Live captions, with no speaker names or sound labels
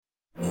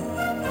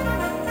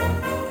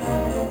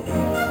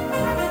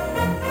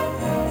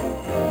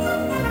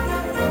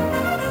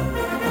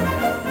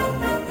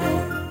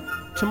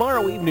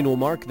Tomorrow evening will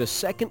mark the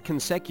second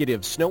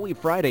consecutive snowy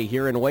Friday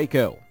here in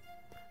Waco.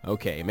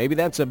 Okay, maybe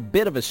that's a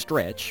bit of a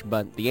stretch,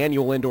 but the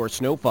annual indoor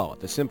snowfall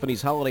at the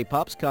Symphony's Holiday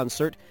Pops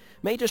concert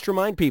may just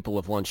remind people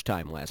of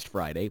lunchtime last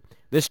Friday,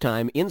 this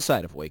time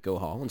inside of Waco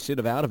Hall instead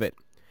of out of it.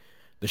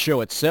 The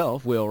show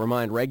itself will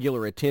remind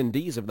regular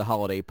attendees of the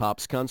Holiday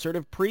Pops concert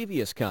of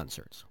previous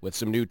concerts, with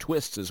some new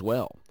twists as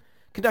well.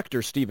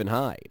 Conductor Stephen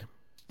Hyde.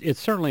 It's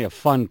certainly a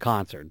fun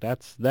concert.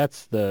 That's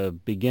the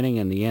beginning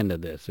and the end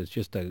of this. It's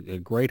just a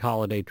great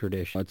holiday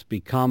tradition. It's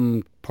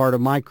become part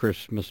of my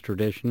Christmas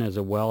tradition as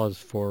well as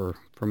for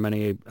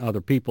many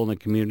other people in the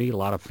community. A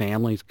lot of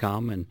families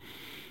come, and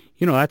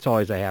that's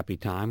always a happy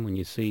time when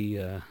you see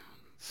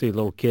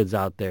little kids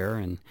out there.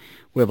 And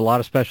we have a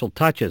lot of special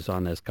touches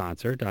on this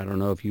concert. I don't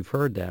know if you've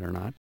heard that or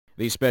not.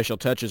 These special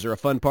touches are a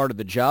fun part of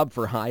the job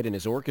for Hyde and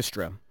his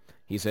orchestra.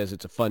 He says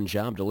it's a fun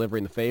job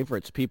delivering the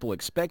favorites people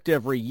expect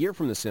every year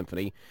from the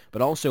Symphony,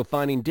 but also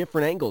finding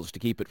different angles to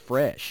keep it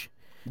fresh.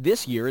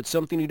 This year, it's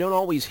something you don't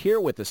always hear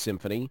with the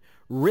Symphony,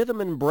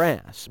 rhythm and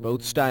brass,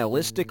 both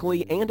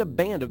stylistically and a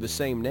band of the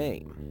same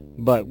name.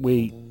 But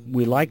we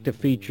like to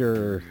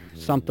feature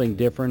something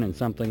different and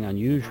something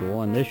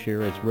unusual, and this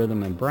year it's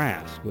rhythm and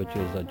brass, which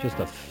is just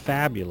a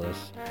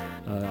fabulous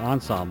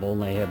ensemble,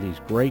 and they have these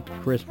great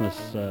Christmas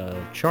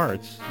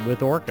charts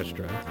with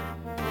orchestra.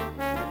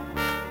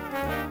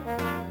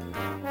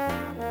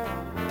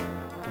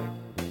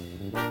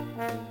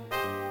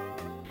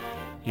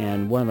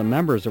 And one of the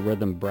members of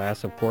Rhythm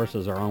Brass, of course,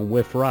 is our own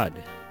Whiff Rudd,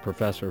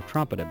 professor of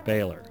trumpet at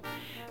Baylor.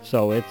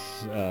 So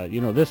it's,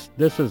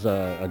 this is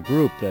a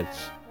group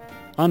that's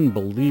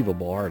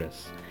unbelievable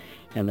artists.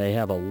 And they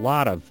have a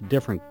lot of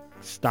different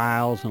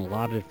styles and a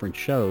lot of different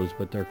shows,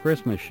 but their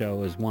Christmas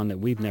show is one that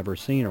we've never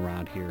seen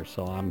around here.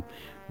 So I'm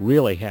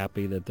really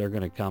happy that they're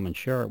going to come and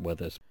share it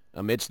with us.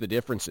 Amidst the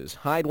differences,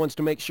 Hyde wants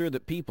to make sure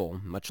that people,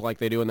 much like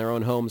they do in their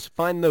own homes,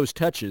 find those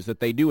touches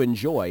that they do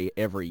enjoy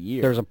every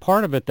year. There's a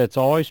part of it that's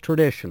always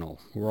traditional.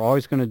 We're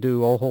always going to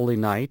do O Holy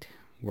Night.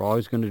 We're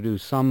always going to do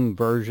some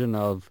version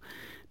of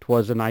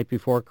 'Twas the Night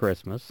Before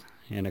Christmas.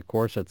 And, of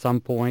course, at some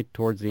point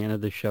towards the end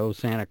of the show,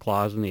 Santa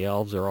Claus and the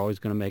elves are always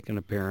going to make an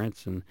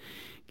appearance and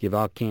give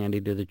out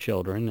candy to the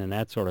children and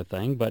that sort of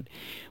thing. But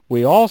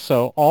we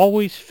also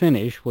always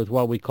finish with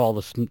what we call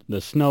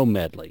the snow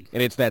medley.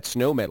 And it's that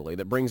snow medley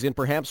that brings in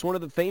perhaps one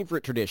of the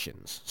favorite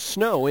traditions,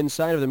 snow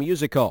inside of the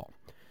music hall.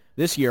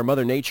 This year,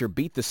 Mother Nature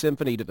beat the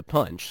Symphony to the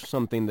punch,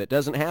 something that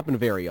doesn't happen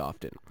very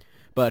often.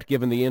 But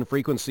given the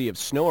infrequency of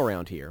snow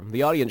around here,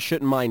 the audience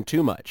shouldn't mind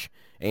too much.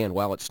 And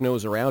while it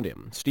snows around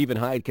him, Stephen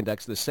Hyde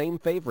conducts the same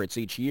favorites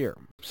each year.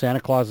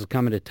 Santa Claus is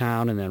coming to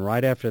town, and then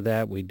right after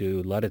that we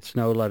do Let It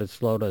Snow, Let It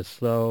Slow, Let It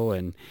Slow,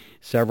 and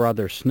several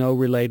other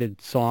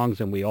snow-related songs.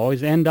 And we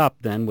always end up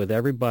then with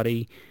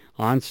everybody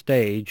on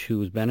stage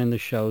who's been in the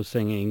show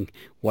singing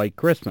White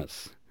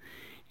Christmas.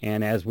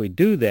 And as we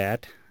do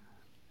that,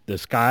 the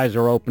skies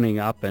are opening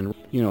up, and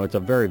it's a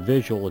very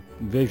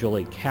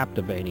visually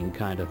captivating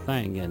kind of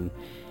thing, and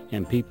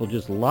people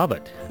just love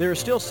it. There are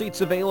still seats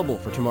available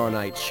for tomorrow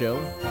night's show.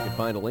 You can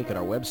find a link at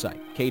our website,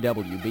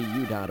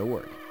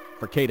 kwbu.org.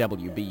 For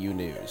KWBU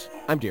News,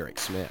 I'm Derek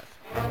Smith.